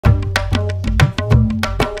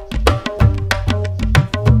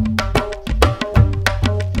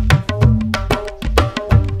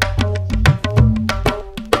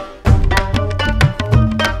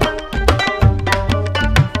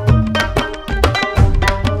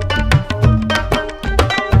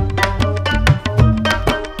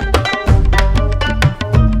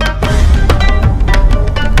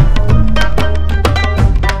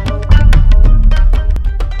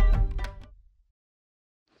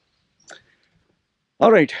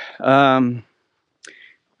All right.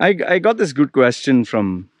 I got this good question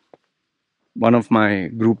from one of my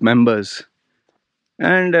group members,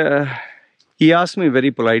 and he asked me very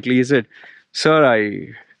politely. He said,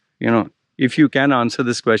 "Sir, if you can answer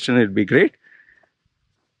this question, it'd be great."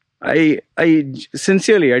 I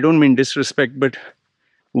sincerely, I don't mean disrespect, but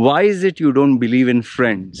why is it you don't believe in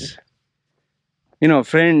friends?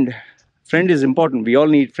 Friend is important. We all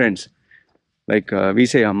need friends. Like we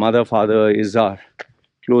say, our mother, father is our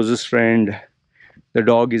closest friend. The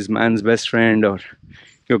dog is man's best friend, or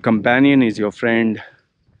your companion is your friend.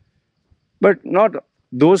 But not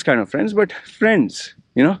those kind of friends, but friends.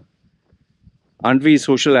 Aren't we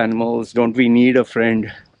social animals? Don't we need a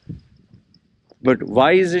friend? But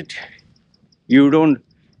why is it you don't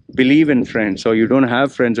believe in friends, or you don't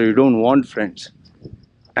have friends, or you don't want friends?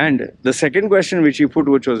 And the second question which you put,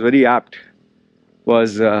 which was very apt,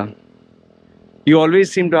 was you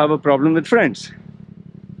always seem to have a problem with friends.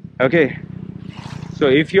 Okay, so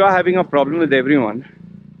if you are having a problem with everyone,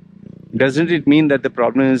 doesn't it mean that the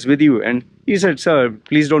problem is with you? And he said, "Sir,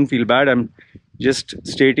 please don't feel bad. I'm just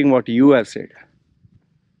stating what you have said."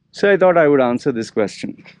 So I thought I would answer this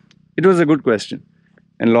question. It was a good question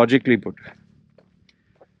and logically put.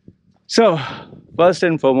 So, first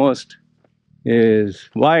and foremost is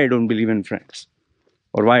why I don't believe in friends,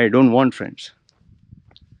 or why I don't want friends.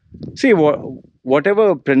 See,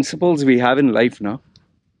 whatever principles we have in life now,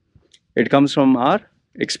 it comes from our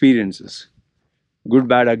experiences. Good,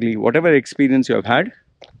 bad, ugly, whatever experience you have had,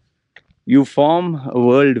 you form a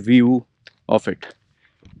world view of it.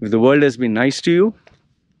 If the world has been nice to you,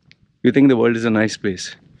 you think the world is a nice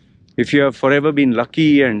place. If you have forever been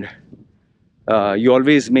lucky and you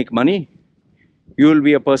always make money, you will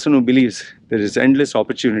be a person who believes there is endless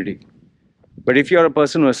opportunity. But if you are a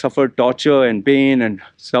person who has suffered torture and pain and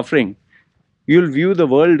suffering, you'll view the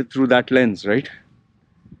world through that lens, right?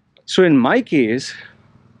 So in my case,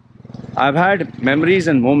 I've had memories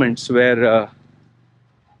and moments where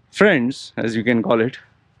friends, as you can call it,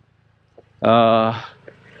 uh,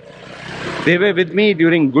 they were with me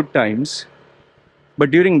during good times,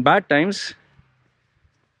 but during bad times,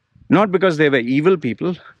 not because they were evil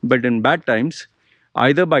people, but in bad times,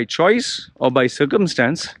 either by choice or by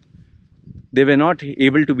circumstance, they were not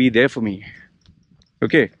able to be there for me.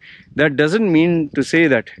 Okay, that doesn't mean to say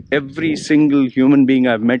that every single human being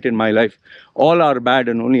I've met in my life, all are bad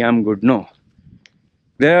and only I'm good. No,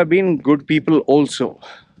 there have been good people also.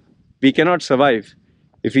 We cannot survive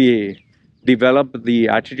if we develop the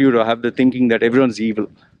attitude or have the thinking that everyone's evil.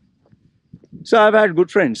 So I've had good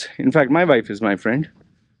friends. In fact, my wife is my friend.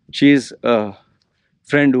 She is a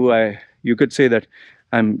friend who you could say that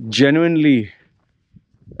I'm genuinely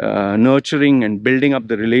nurturing and building up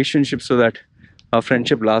the relationship so that our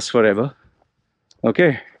friendship lasts forever.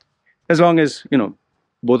 Okay, as long as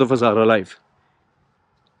both of us are alive.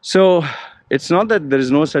 So it's not that there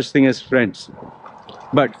is no such thing as friends,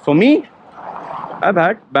 but for me, I've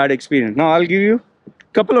had bad experience. Now I'll give you a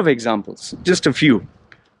couple of examples, just a few,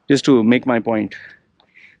 just to make my point.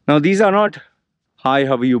 Now these are not hi,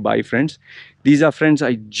 how are you, bye friends. These are friends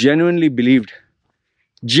I genuinely believed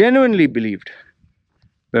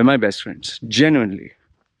were my best friends, genuinely.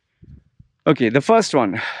 Okay, the first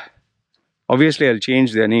one, obviously I'll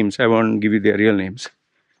change their names, I won't give you their real names.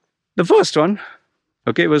 The first one,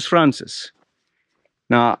 okay, was Francis.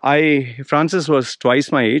 Now Francis was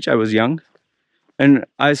twice my age. I was young, and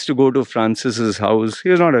I used to go to Francis's house. He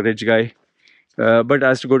was not a rich guy, but I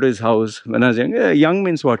used to go to his house when I was young. Young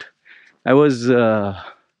means what? I was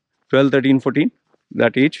 12, 13, 14,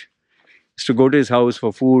 that age. Used to go to his house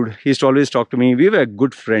for food. He used to always talk to me. We were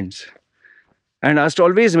good friends. And I used to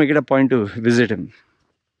always make it a point to visit him.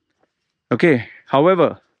 Okay.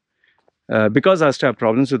 However, because I used to have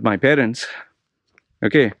problems with my parents,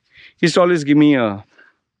 okay, he used to always give me a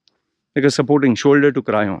supporting shoulder to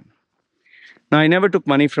cry on. Now, I never took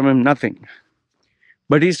money from him, nothing.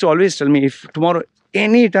 But he used to always tell me, if tomorrow,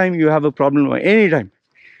 anytime you have a problem, or anytime,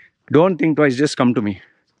 don't think twice, just come to me.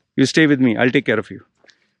 You stay with me, I'll take care of you.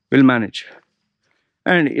 We'll manage.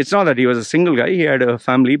 And it's not that he was a single guy, he had a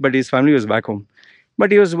family, but his family was back home.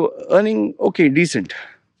 But he was earning, okay, decent.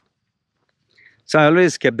 So I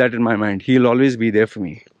always kept that in my mind. He'll always be there for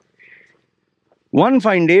me. One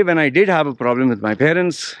fine day when I did have a problem with my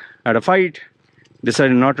parents, had a fight,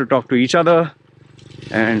 decided not to talk to each other,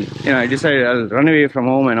 and I decided I'll run away from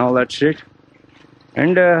home and all that shit.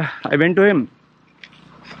 And I went to him.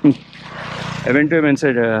 I went to him and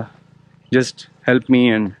said, just help me,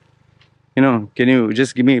 and can you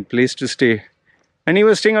just give me a place to stay? And he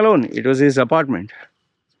was staying alone. It was his apartment.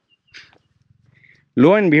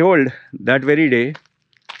 Lo and behold, that very day,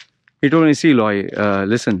 He told me, see, Loy,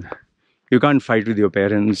 listen, you can't fight with your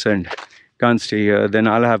parents and can't stay here, then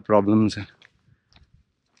I'll have problems.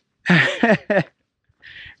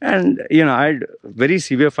 And, I had a very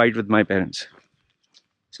severe fight with my parents.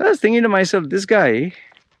 So I was thinking to myself, this guy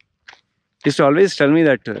used to always tell me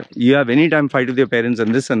that you have any time fight with your parents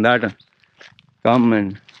and this and that. Come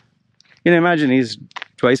and, imagine he's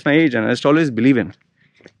twice my age and I used to always believe him.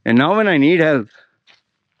 And now when I need help,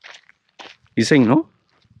 he's saying no.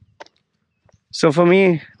 So for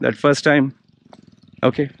me, that first time,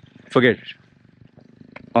 okay, forget it.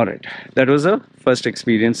 All right, that was the first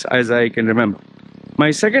experience as I can remember.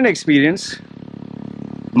 My second experience,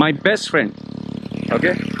 my best friend,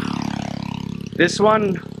 okay. This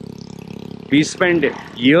one, we spent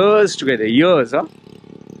years together, years, huh?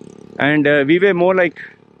 And we were more like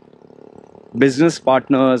business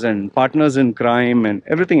partners and partners in crime and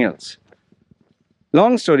everything else.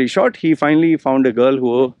 Long story short, he finally found a girl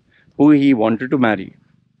who he wanted to marry.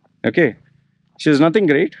 Okay, she was nothing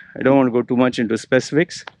great. I don't want to go too much into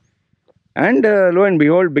specifics. And lo and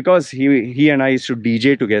behold, because he and I used to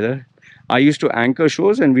DJ together, I used to anchor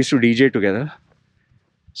shows and we used to DJ together.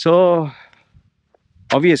 So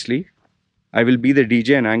obviously, I will be the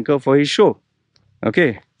DJ and anchor for his show.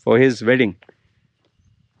 Okay, for his wedding.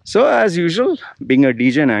 So as usual, being a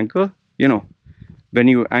DJ and anchor, when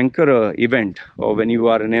you anchor a event or when you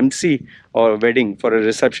are an MC or a wedding for a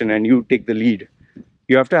reception and you take the lead,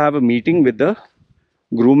 you have to have a meeting with the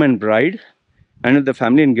groom and bride and with the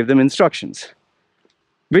family and give them instructions,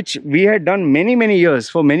 which we had done many years.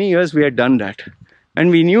 For many years we had done that and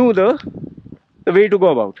we knew the way to go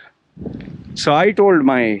about. So I told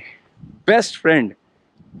my best friend,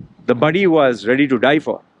 the buddy who was ready to die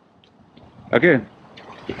for, okay,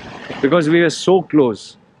 because we were so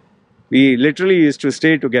close. We literally used to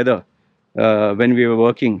stay together when we were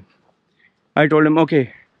working. I told him,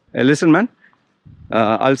 okay, listen man,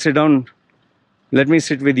 I'll sit down, let me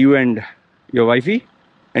sit with you and your wifey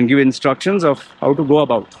and give instructions of how to go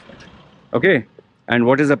about, okay, and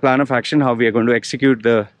what is the plan of action, how we are going to execute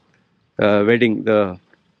the wedding, the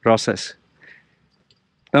process.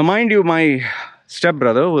 Now mind you, my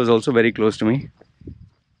stepbrother was also very close to me.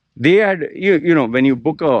 They had, when you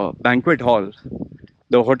book a banquet hall,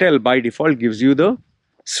 the hotel by default gives you the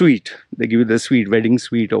suite. They give you the suite, wedding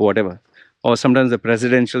suite or whatever. Or sometimes the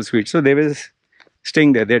presidential suite. So they were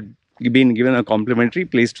staying there. They had been given a complimentary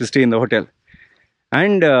place to stay in the hotel.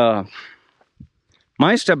 And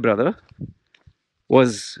my stepbrother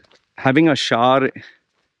was having a shower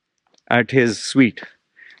at his suite.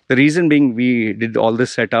 The reason being, we did all the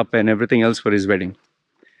setup and everything else for his wedding.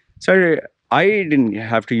 So I didn't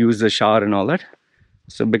have to use the shower and all that.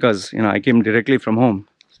 So because, I came directly from home.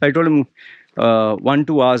 So I told him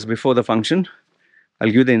 1-2 hours before the function,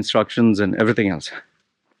 I'll give the instructions and everything else.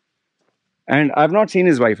 And I've not seen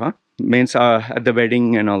his wife, means at the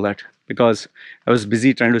wedding and all that, because I was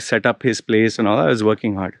busy trying to set up his place and all that. I was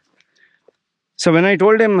working hard. So when I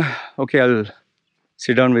told him, okay, I'll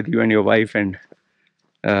sit down with you and your wife and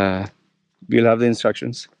we'll have the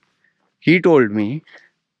instructions. He told me,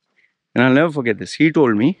 and I'll never forget this, he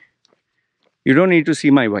told me, you don't need to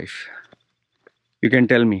see my wife. You can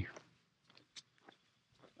tell me.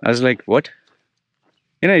 I was like, what?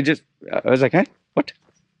 I was like, huh? What?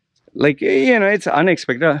 Like, it's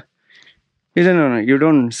unexpected. He said, no, you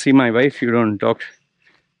don't see my wife, you don't talk.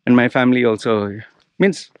 And my family also,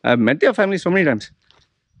 means I've met their family so many times.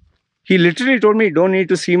 He literally told me, don't need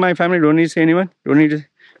to see my family, don't need to see anyone, don't need to,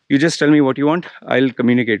 you just tell me what you want, I'll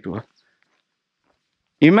communicate to her.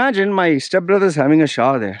 Imagine my stepbrother's having a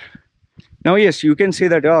shower there. Now, yes, you can say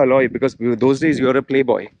that, oh, Loy, because those days you're a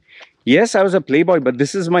playboy. Yes, I was a playboy, but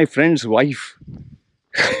this is my friend's wife.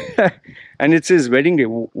 And it's his wedding day.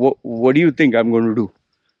 What do you think I'm going to do?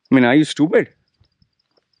 I mean, are you stupid?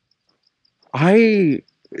 It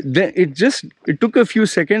took a few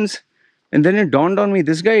seconds and then it dawned on me,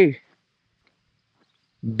 this guy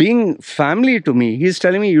being family to me, he's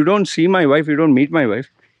telling me, you don't see my wife, you don't meet my wife,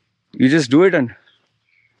 you just do it. And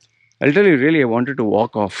I'll tell you, really, I wanted to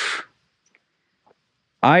walk off.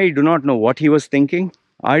 I do not know what he was thinking.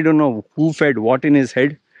 I don't know who fed what in his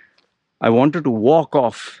head. I wanted to walk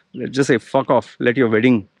off. Let's just say, fuck off. Let your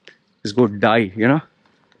wedding just go die,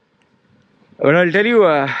 But I'll tell you,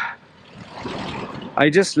 I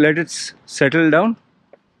just let it settle down.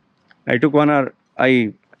 I took 1 hour.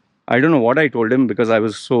 I don't know what I told him because I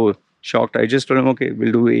was so shocked. I just told him, okay,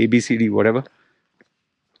 we'll do A, B, C, D, whatever.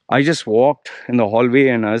 I just walked in the hallway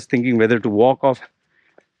and I was thinking whether to walk off.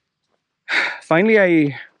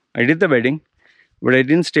 Finally, I did the wedding, but I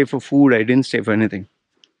didn't stay for food. I didn't stay for anything.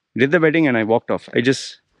 I did the wedding and I walked off. I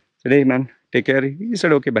just said, hey man, take care. He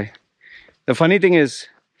said, okay, bye. The funny thing is,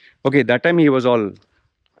 okay, that time he was all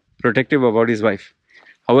protective about his wife.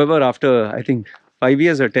 However, after I think 5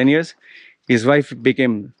 years or 10 years, his wife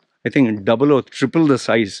became, I think, double or triple the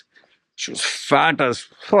size. She was fat as,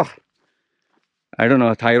 I don't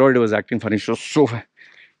know, thyroid was acting funny. She was so fat.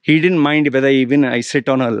 He didn't mind whether even I sit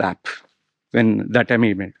on her lap when that time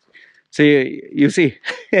he made. So you see,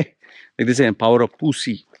 like this is power of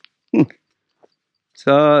pussy.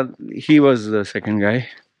 So he was the second guy.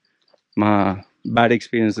 My bad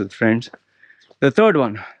experience with friends. The third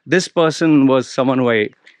one, this person was someone who I,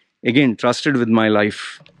 again, trusted with my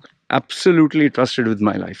life. Absolutely trusted with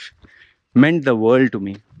my life. Meant the world to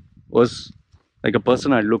me. Was like a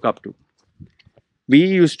person I'd look up to. We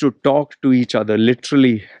used to talk to each other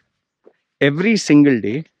literally every single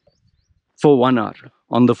day for 1 hour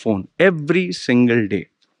on the phone. Every single day.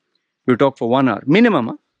 We talk for 1 hour. Minimum.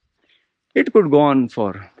 Huh? It could go on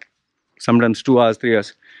for sometimes 2 hours, 3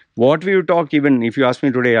 hours. What we would talk, even if you ask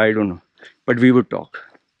me today, I don't know. But we would talk.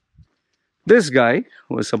 This guy,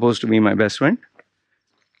 who was supposed to be my best friend,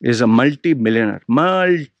 is a multi-millionaire.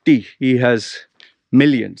 He has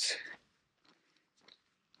millions.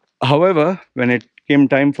 However, when it came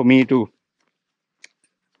time for me to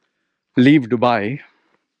leave Dubai,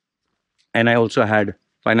 and I also had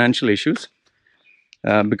financial issues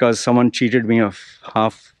because someone cheated me of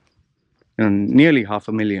nearly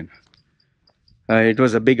 $500,000. It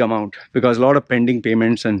was a big amount because a lot of pending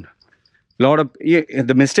payments and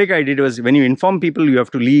the mistake I did was when you inform people you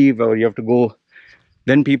have to leave or you have to go,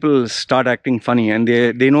 then people start acting funny and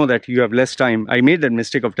they know that you have less time. I made that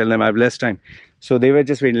mistake of telling them I have less time. So they were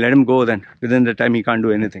just waiting, let him go then. Within the time he can't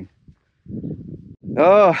do anything.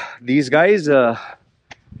 Oh, these guys, I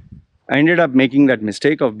ended up making that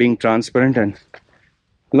mistake of being transparent and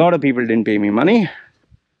a lot of people didn't pay me money.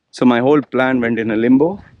 So my whole plan went in a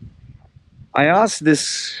limbo. I asked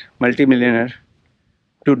this multimillionaire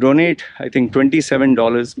to donate, I think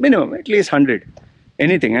 $27 minimum, at least 100,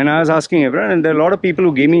 anything. And I was asking everyone, and there are a lot of people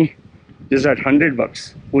who gave me just that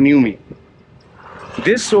 $100 who knew me.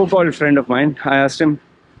 This so-called friend of mine, I asked him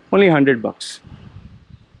only $100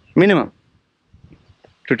 minimum.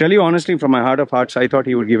 To tell you honestly, from my heart of hearts, I thought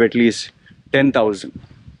he would give at least 10,000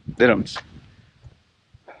 dirhams.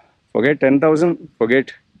 Forget 10,000,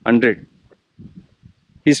 forget 100.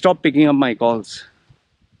 He stopped picking up my calls.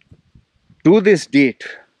 To this day,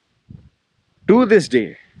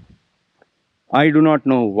 I do not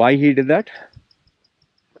know why he did that.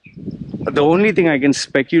 But the only thing I can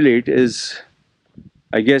speculate is,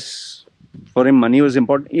 I guess, for him money was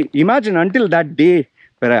important. Imagine until that day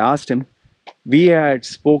where I asked him, we had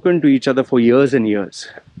spoken to each other for years and years.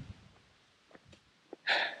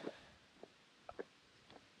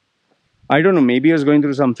 I don't know, maybe he was going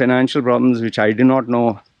through some financial problems which I did not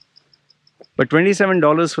know. But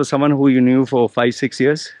 $27 for someone who you knew for 5-6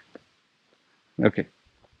 years? Okay.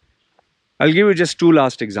 I'll give you just 2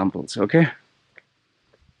 last examples, okay?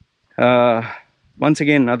 Once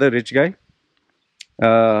again, another rich guy.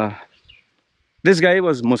 This guy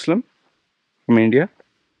was Muslim from India.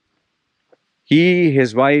 He,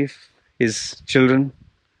 his wife, his children,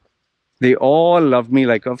 they all loved me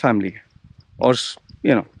like a family. Or,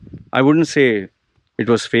 you know, I wouldn't say it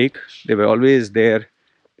was fake. They were always there.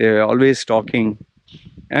 They were always talking.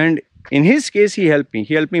 And in his case, he helped me.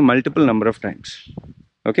 He helped me multiple number of times.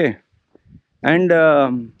 Okay. And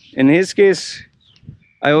in his case,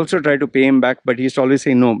 I also tried to pay him back, but he used to always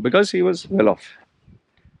say no because he was well off.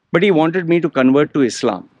 But he wanted me to convert to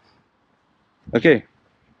Islam. Okay.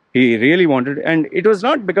 He really wanted, and it was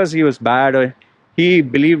not because he was bad or he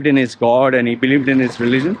believed in his God and he believed in his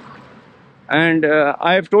religion. And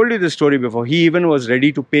I have told you this story before. He even was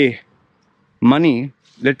ready to pay money,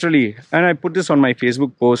 literally. And I put this on my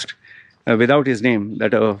Facebook post without his name,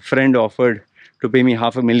 that a friend offered to pay me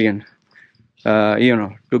 $500,000, you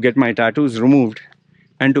know, to get my tattoos removed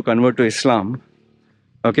and to convert to Islam.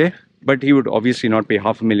 Okay. But he would obviously not pay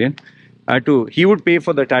 $500,000. He would pay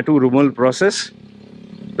for the tattoo removal process,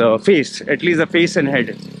 the face, at least the face and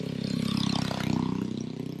head.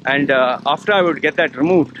 And after I would get that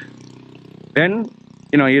removed, then,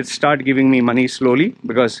 you know, he'd start giving me money slowly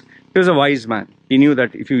because he was a wise man. He knew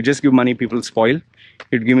that if you just give money, people spoil.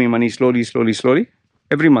 He'd give me money slowly,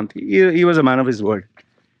 every month. He was a man of his word.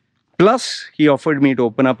 Plus, he offered me to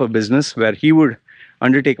open up a business where he would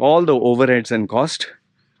undertake all the overheads and cost.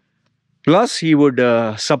 Plus, he would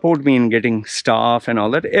support me in getting staff and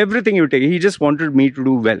all that. Everything he would take. He just wanted me to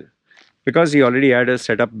do well. Because he already had a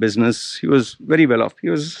set-up business. He was very well off. He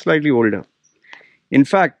was slightly older. In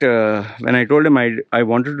fact, when I told him I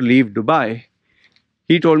wanted to leave Dubai,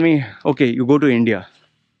 he told me, okay, you go to India.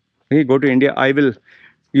 Okay, go to India. I will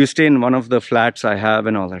You stay in one of the flats I have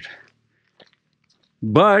and all that.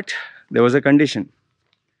 But there was a condition.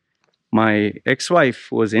 My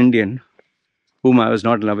ex-wife was Indian, whom I was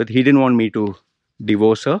not in love with. He didn't want me to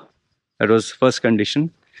divorce her. That was first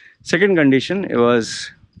condition. Second condition, it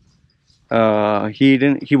was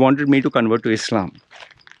he wanted me to convert to Islam.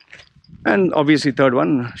 And obviously, third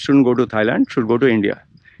one, shouldn't go to Thailand, should go to India.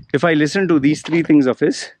 If I listen to these three things of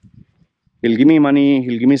his, he'll give me money,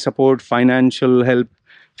 he'll give me support, financial help,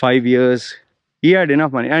 5 years. He had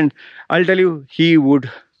enough money. And I'll tell you, he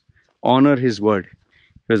would honor his word.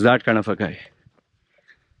 He was that kind of a guy.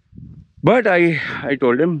 But I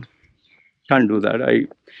told him, can't do that.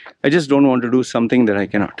 I just don't want to do something that I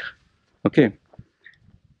cannot. Okay.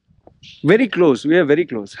 Very close. We are very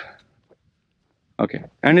close. Okay.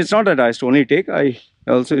 And it's not that I used to only take. I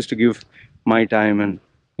also used to give my time and,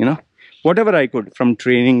 whatever I could, from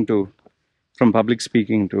training to, from public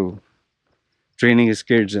speaking to training his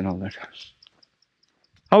kids and all that.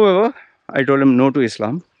 However, I told him no to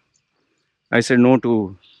Islam. I said no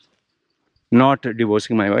to not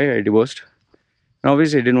divorcing my wife. I divorced. And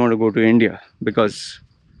obviously, I didn't want to go to India because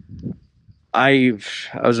I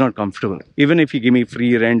was not comfortable. Even if he gave me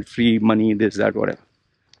free rent, free money, this, that, whatever.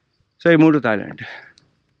 So I moved to Thailand.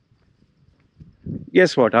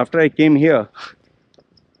 Guess what? After I came here,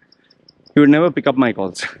 he would never pick up my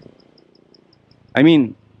calls. I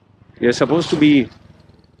mean, you're supposed to be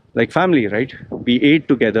like family, right? We ate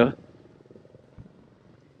together.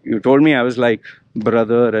 You told me I was like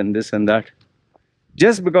brother and this and that.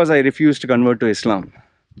 Just because I refused to convert to Islam.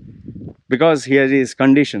 Because he has his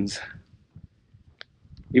conditions.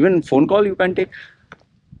 Even phone call you can't take.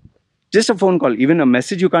 Just a phone call. Even a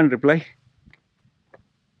message you can't reply.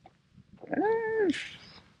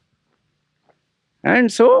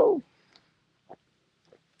 And so,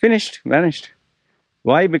 finished, vanished.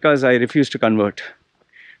 Why? Because I refused to convert.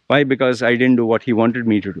 Why? Because I didn't do what he wanted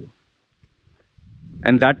me to do.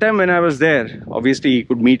 And that time when I was there, obviously he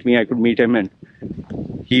could meet me, I could meet him, and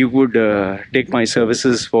he would take my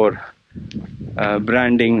services for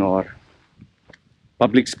branding or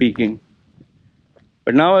public speaking.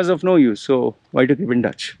 But now as of no use, so why to keep in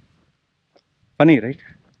touch? Funny, right?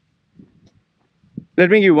 Let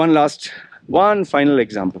me give one final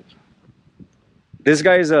example. This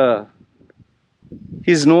guy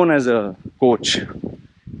he's known as a coach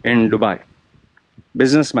in Dubai,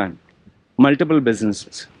 businessman, multiple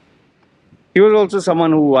businesses. He was also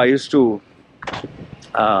someone who I used to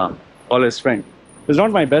call his friend. He was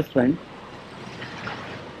not my best friend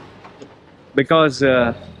because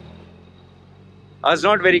I was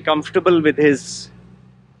not very comfortable with his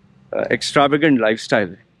extravagant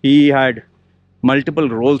lifestyle. He had multiple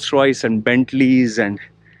Rolls Royce and Bentleys, and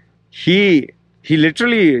he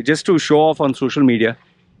literally, just to show off on social media,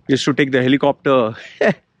 used to take the helicopter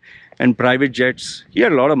and private jets. He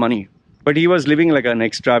had a lot of money, but he was living like an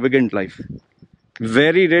extravagant life.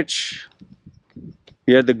 Very rich.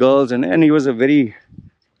 He had the girls, and he was a very,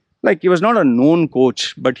 he was not a known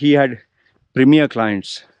coach, but he had premier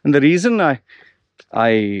clients. And the reason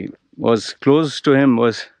I was close to him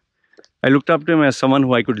was I looked up to him as someone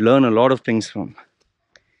who I could learn a lot of things from.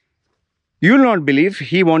 You will not believe,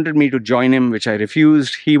 he wanted me to join him, which I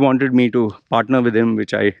refused. He wanted me to partner with him,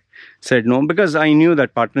 which I said no, because I knew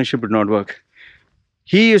that partnership would not work.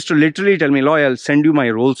 He used to literally tell me, Loy, I'll send you my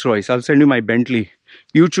Rolls Royce, I'll send you my Bentley.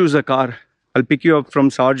 You choose a car, I'll pick you up from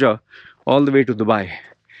Sharjah all the way to Dubai.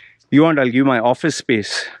 You want, I'll give you my office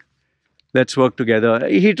space. Let's work together.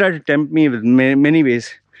 He tried to tempt me with many ways.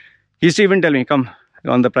 He used to even tell me, come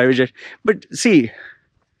on the private jet. But see,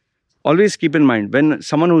 always keep in mind, when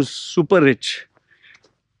someone who's super rich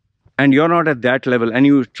and you're not at that level and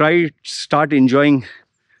you start enjoying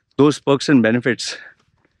those perks and benefits,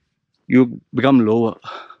 you become lower.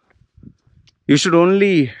 You should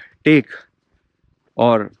only take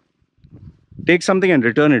something and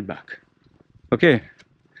return it back. Okay?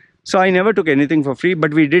 So I never took anything for free,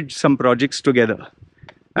 but we did some projects together.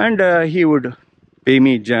 And he would pay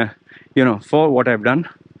me, for what I've done.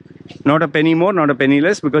 Not a penny more, not a penny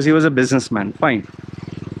less, because he was a businessman. Fine.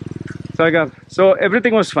 So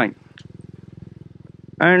everything was fine.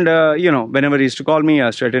 And, whenever he used to call me, I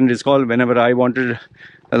used to attend his call. Whenever I wanted,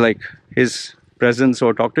 his presence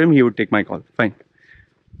or talk to him, he would take my call. Fine.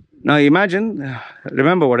 Now imagine,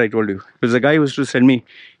 remember what I told you. It was the guy who used to send me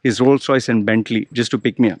his Rolls Royce and Bentley just to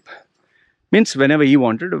pick me up. Means whenever he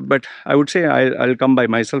wanted, but I would say I'll come by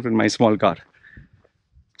myself in my small car.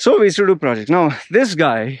 So we used to do projects. Now this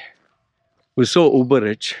guy was so uber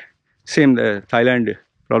rich, same the Thailand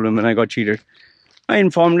problem when I got cheated. I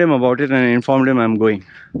informed him about it and I informed him I'm going.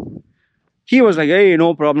 He was like, hey,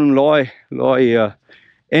 no problem, Loy,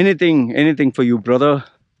 anything for you, brother.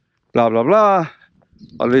 Blah, blah, blah.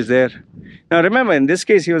 Always there. Now remember, in this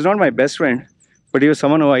case, he was not my best friend, but he was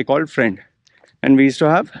someone who I called friend. And we used to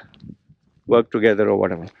have work together or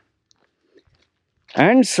whatever.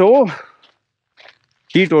 And so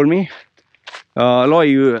he told me,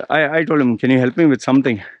 Loy, I told him, can you help me with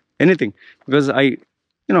something? Anything. Because I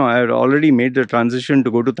had already made the transition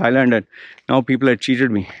to go to Thailand and now people had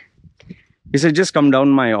cheated me. He said, just come down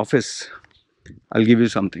my office. I'll give you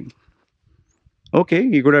something. Okay,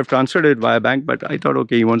 he could have transferred it via bank, but I thought,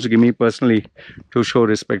 okay, he wants to give me personally to show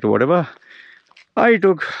respect or whatever. I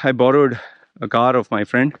borrowed a car of my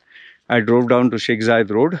friend. I drove down to Sheikh Zayed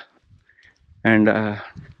Road. And,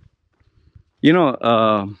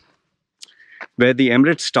 where the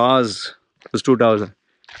Emirates Stars was 2000.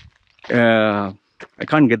 I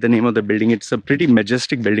can't get the name of the building. It's a pretty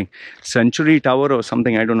majestic building. Century Tower or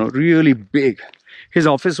something, I don't know. Really big. His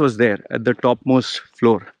office was there at the topmost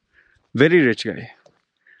floor. Very rich guy.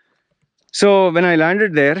 So when I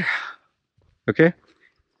landed there, okay,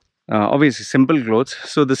 obviously simple clothes.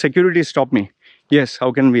 So the security stopped me. Yes,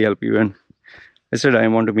 how can we help you? And I said, I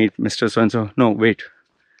want to meet Mr. So-and-so. No, wait.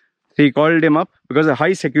 So he called him up because a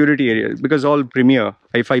high security area, because all premier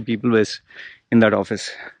hi-fi people was in that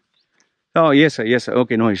office. Oh, yes, sir. Yes, sir.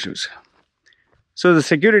 Okay, no issues. So the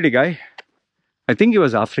security guy, I think he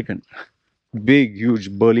was African. Big, huge,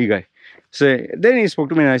 burly guy. So then he spoke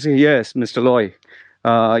to me and I said, yes, Mr. Loy.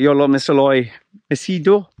 You're Mr. Loy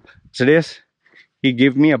Machedo. I said, yes. He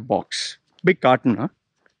gave me a box. Big carton, huh?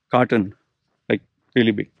 Carton. Like,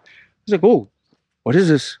 really big. I was like, oh, what is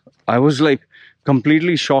this? I was like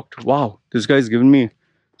completely shocked. Wow, this guy's given me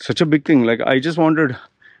such a big thing. Like, I just wanted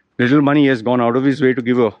little money. He has gone out of his way to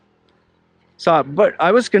give her. So, but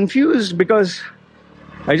I was confused because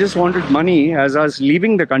I just wanted money as I was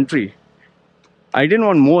leaving the country. I didn't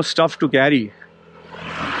want more stuff to carry.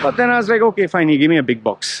 But then I was like, okay, fine, he gave me a big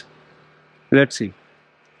box. Let's see.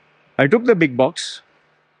 I took the big box.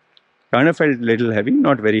 Kind of felt a little heavy,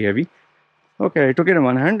 not very heavy. Okay, I took it in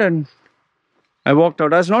one hand and I walked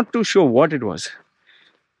out. I was not too sure what it was.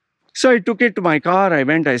 So I took it to my car.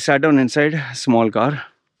 I sat down inside a small car.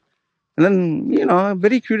 And then,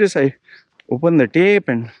 very curious, I opened the tape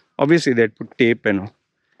and obviously they'd put tape and all.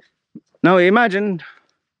 Now imagine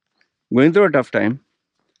going through a tough time.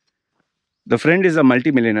 The friend is a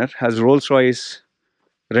multi-millionaire, has Rolls Royce,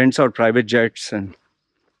 rents out private jets and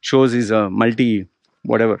shows he's a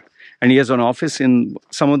multi-whatever. And he has an office in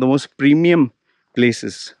some of the most premium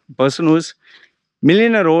places. Person who's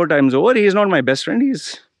millionaire over times over, he is not my best friend.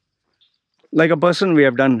 He's like a person we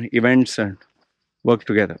have done events and worked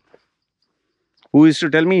together. Who used to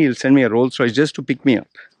tell me he'll send me a Rolls Royce just to pick me up.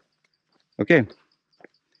 Okay.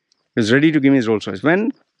 He was ready to give me his Rolls Royce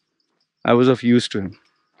when I was of use to him.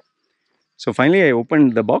 So finally I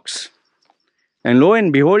opened the box and lo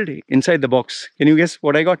and behold, inside the box, can you guess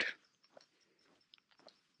what I got?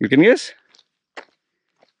 You can guess?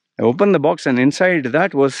 I opened the box and inside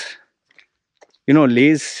that was,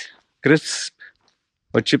 Lay's crisps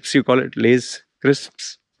or chips you call it, Lay's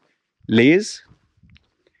crisps. Lay's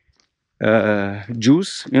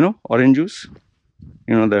juice, orange juice,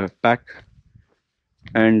 the pack,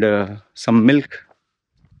 and some milk,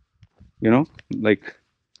 like,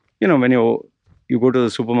 when you go to the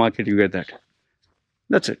supermarket, you get that.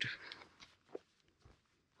 That's it.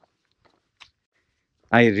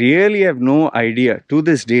 I really have no idea to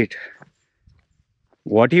this date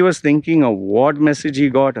what he was thinking or what message he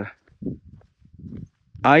got.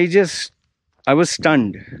 I was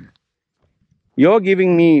stunned. You're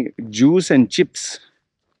giving me juice and chips.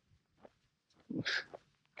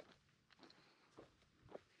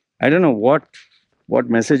 I don't know what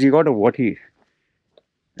message he got or what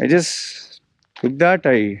I just took that.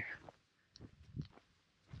 I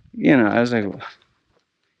was like,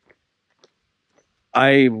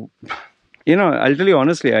 I'll tell you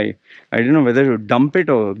honestly, I didn't know whether to dump it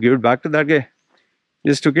or give it back to that guy.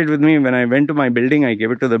 Just took it with me. When I went to my building, I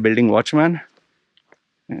gave it to the building watchman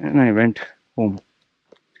and I went home.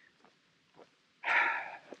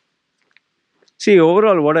 See,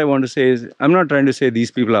 overall, what I want to say is, I'm not trying to say these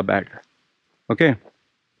people are bad. Okay?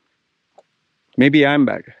 Maybe I'm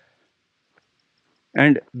bad.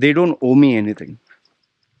 And they don't owe me anything.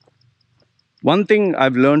 One thing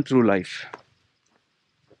I've learned through life,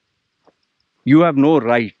 you have no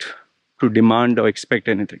right to demand or expect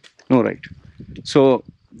anything. No right. So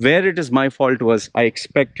where it is my fault was I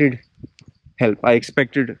expected help. I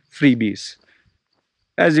expected freebies.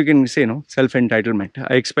 As you can say, self-entitlement.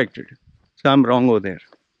 I expected. So I'm wrong over there.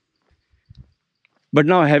 But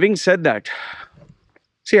now having said that,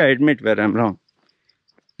 see, I admit where I'm wrong.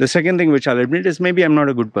 The second thing which I'll admit is maybe I'm not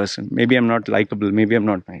a good person. Maybe I'm not likable. Maybe I'm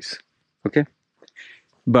not nice. Okay?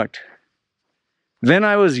 But when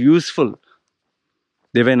I was useful,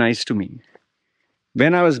 they were nice to me.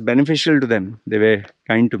 When I was beneficial to them, they were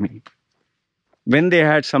kind to me. When they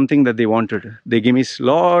had something that they wanted, they gave me a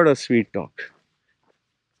lot of sweet talk.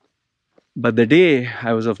 But the day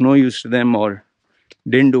I was of no use to them or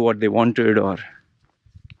didn't do what they wanted, or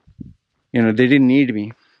they didn't need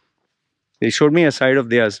me, they showed me a side of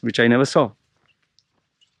theirs which I never saw.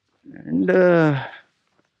 And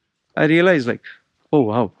I realized, like, oh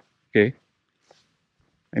wow, okay.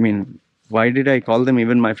 I mean, why did I call them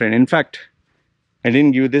even my friend? In fact, I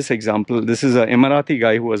didn't give this example. This is an Emirati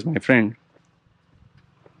guy who was my friend.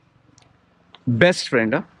 Best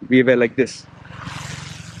friend, huh? We were like this.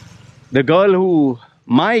 The girl who,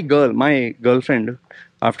 my girlfriend,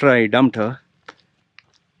 after I dumped her,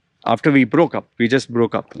 after we broke up, we just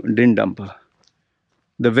broke up, didn't dump her.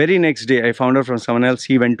 The very next day, I found out from someone else,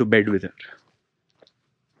 he went to bed with her.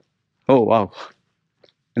 Oh, wow.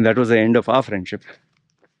 And that was the end of our friendship.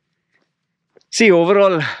 See,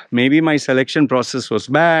 overall, maybe my selection process was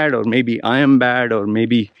bad, or maybe I am bad, or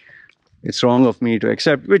maybe it's wrong of me to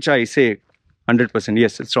accept, which I say 100%,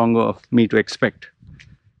 yes, it's wrong of me to expect.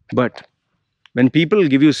 But when people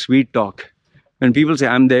give you sweet talk, when people say,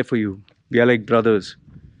 I'm there for you, we are like brothers,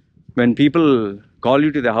 when people call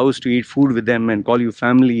you to the house to eat food with them and call you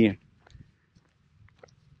family,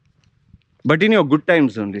 but in your good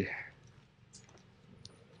times only,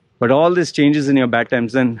 but all this changes in your bad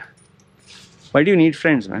times, then why do you need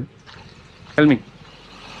friends, man? Tell me.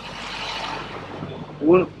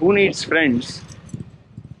 Who needs friends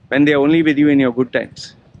when they are only with you in your good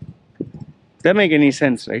times? Doesn't make any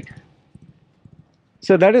sense, right?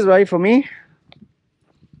 So that is why for me,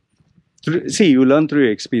 see, you learn through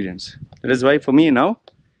your experience. That is why for me now,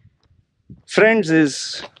 friends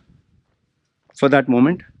is for that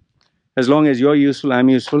moment. As long as you're useful, I'm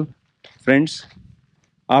useful. Friends.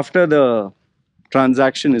 After the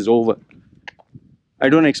transaction is over, I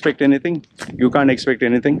don't expect anything. You can't expect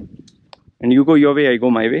anything. And you go your way, I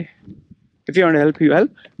go my way. If you want to help, you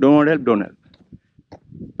help. Don't want to help, don't help.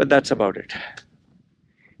 But that's about it.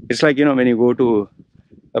 It's like, when you go to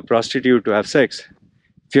a prostitute to have sex,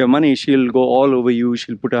 if you have money, she'll go all over you.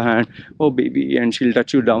 She'll put her hand, oh baby, and she'll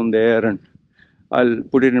touch you down there, and I'll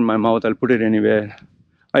put it in my mouth, I'll put it anywhere.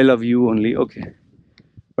 I love you only, okay.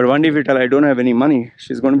 But one day if you tell her I don't have any money,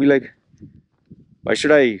 she's going to be like, why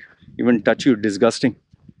should I even touch you? Disgusting.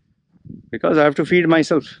 Because I have to feed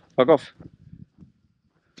myself. Fuck off.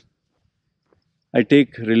 I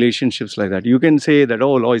take relationships like that. You can say that,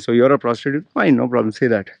 oh, Loy, so you're a prostitute? Fine, no problem, say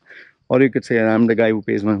that. Or you could say, I'm the guy who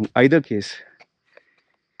pays my... Either case.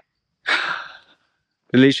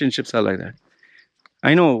 Relationships are like that.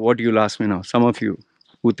 I know what you'll ask me now. Some of you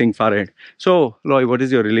who think far ahead. So, Loy, what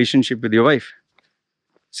is your relationship with your wife?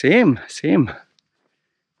 Same.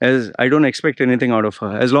 As I don't expect anything out of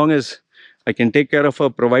her. As long as I can take care of her,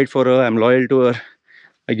 provide for her, I'm loyal to her,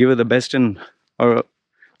 I give her the best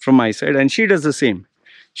from my side, and she does the same.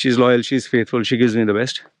 She's loyal, she's faithful, she gives me the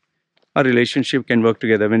best. Our relationship can work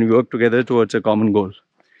together when we work together towards a common goal.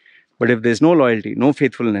 But if there's no loyalty, no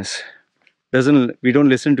faithfulness, we don't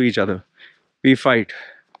listen to each other. We fight.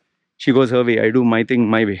 She goes her way, I do my thing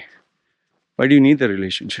my way. Why do you need the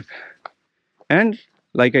relationship? And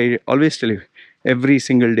like I always tell you, every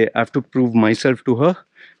single day I have to prove myself to her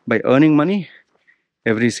by earning money.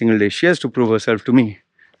 Every single day she has to prove herself to me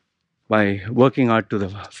by working hard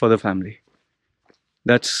for the family.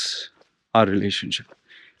 That's our relationship.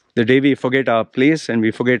 The day we forget our place and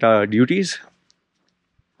we forget our duties,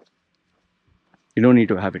 you don't need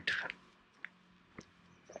to have it.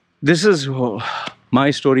 This is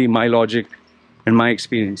my story, my logic, and my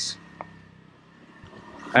experience.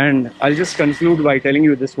 And I'll just conclude by telling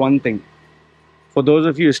you this one thing. For those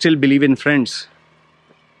of you who still believe in friends,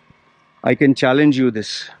 I can challenge you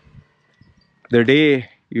this. The day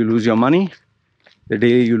you lose your money, the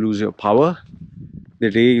day you lose your power, the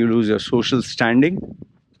day you lose your social standing,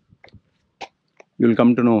 you'll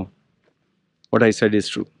come to know what I said is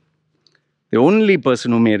true. The only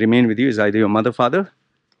person who may remain with you is either your mother, father,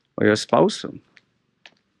 or your spouse.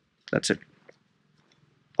 That's it.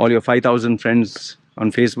 All your 5,000 friends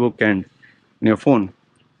on Facebook and on your phone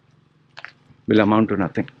will amount to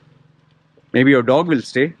nothing. Maybe your dog will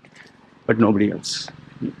stay, but nobody else.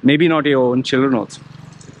 Maybe not your own children also.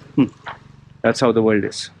 That's how the world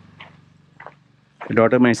is. The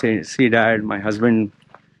daughter may say, see dad, my husband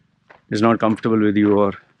is not comfortable with you,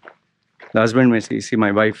 or the husband may say, see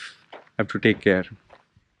my wife, I have to take care.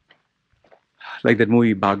 Like that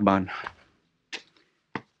movie Bagban.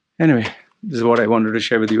 Anyway, This is what I wanted to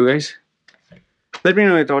share with you guys. Let me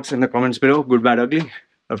know your thoughts in the comments below. Good, bad, ugly.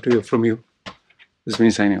 Love to hear from you. This is me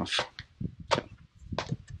signing off.